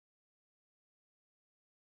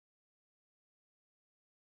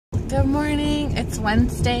Good morning. It's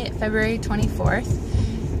Wednesday, February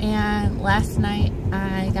 24th, and last night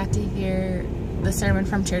I got to hear the sermon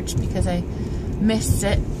from church because I missed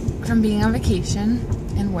it from being on vacation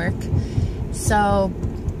and work. So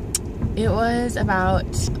it was about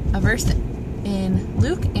a verse in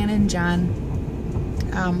Luke and in John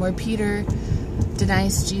where Peter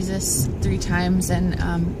denies Jesus 3 times, and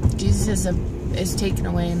Jesus is taken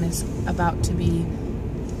away and is about to be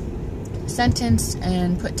sentenced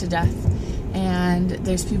and put to death. And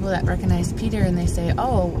there's people that recognize Peter and they say,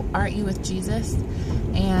 "Oh, aren't you with Jesus?"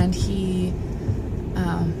 And he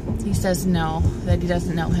says no, that he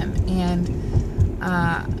doesn't know him. And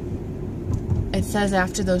it says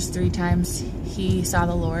after those 3 times he saw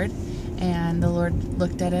the Lord, and the Lord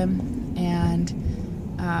looked at him, and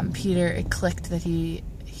Peter, it clicked that he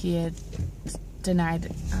had denied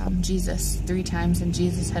Jesus 3 times, and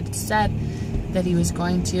Jesus had said that he was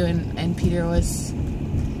going to, and Peter was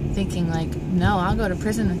thinking like, "No, I'll go to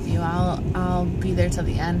prison with you. I'll be there till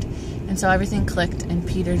the end." And so everything clicked, and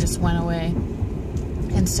Peter just went away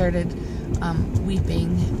and started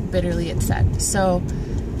weeping bitterly, it said. So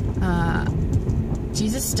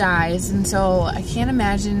Jesus dies, and so I can't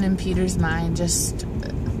imagine in Peter's mind, just,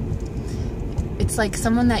 it's like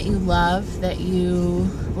someone that you love that you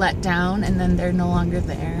let down, and then they're no longer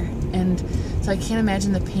there. And so I can't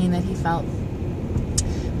imagine the pain that he felt.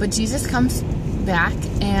 But Jesus comes back,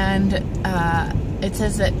 and it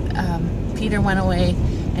says that Peter went away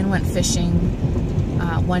and went fishing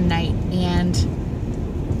one night, and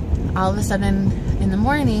all of a sudden in the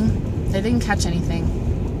morning they didn't catch anything.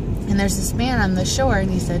 And there's this man on the shore, and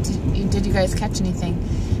he said, did you guys catch anything?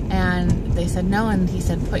 And they said no, and he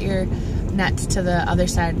said, "Put your nets to the other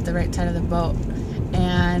side, the right side of the boat."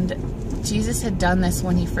 And Jesus had done this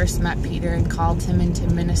when he first met Peter and called him into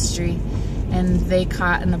ministry, and they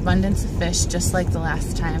caught an abundance of fish just like the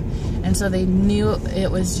last time. And so they knew it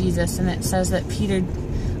was Jesus, and it says that Peter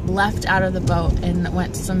left out of the boat and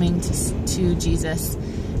went swimming to Jesus.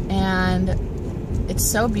 And it's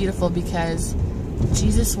so beautiful because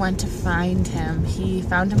Jesus went to find him. He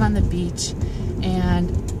found him on the beach,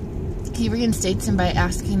 and he reinstates him by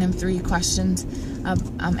asking him 3 questions,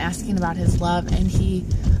 asking about his love, and he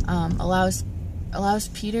allows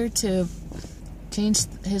Peter to change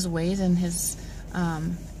his ways and his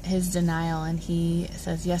denial, and he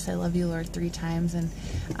says, "Yes, I love you, Lord," 3 times, and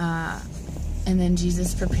then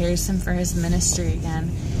Jesus prepares him for his ministry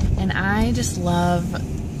again. And I just love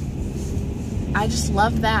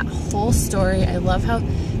that whole story. I love how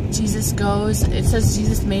Jesus goes. It says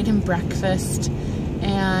Jesus made him breakfast,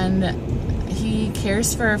 and he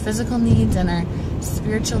cares for our physical needs and our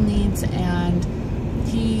spiritual needs, and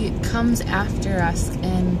he comes after us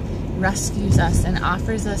and rescues us and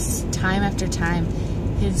offers us time after time.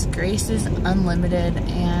 His grace is unlimited,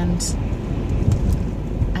 and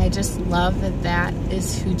I just love that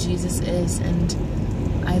is who Jesus is. And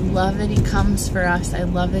I love that he comes for us. I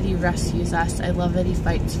love that he rescues us. I love that he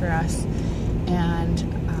fights for us. And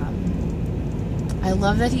I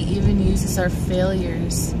love that he even uses our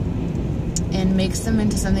failures and makes them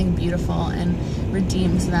into something beautiful and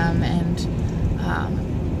redeems them. And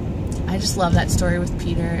I just love that story with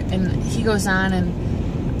Peter. And he goes on, and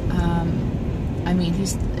I mean,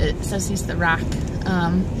 it says he's the rock,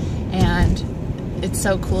 and it's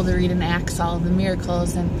so cool to read in Acts all of the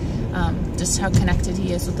miracles and just how connected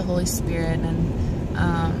he is with the Holy Spirit. And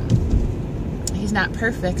he's not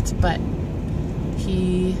perfect, but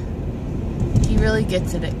he really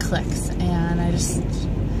gets it. It clicks, and I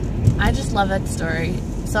just love that story.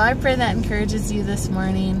 So I pray that encourages you this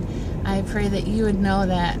morning. I pray that you would know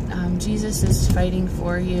that Jesus is fighting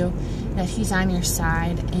for you, that he's on your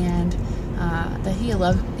side, and that he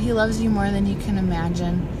loves you more than you can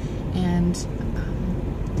imagine. And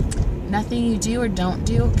nothing you do or don't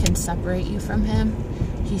do can separate you from him.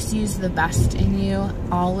 He sees the best in you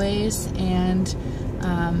always, and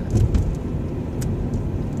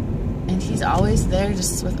he's always there,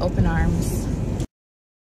 just with open arms.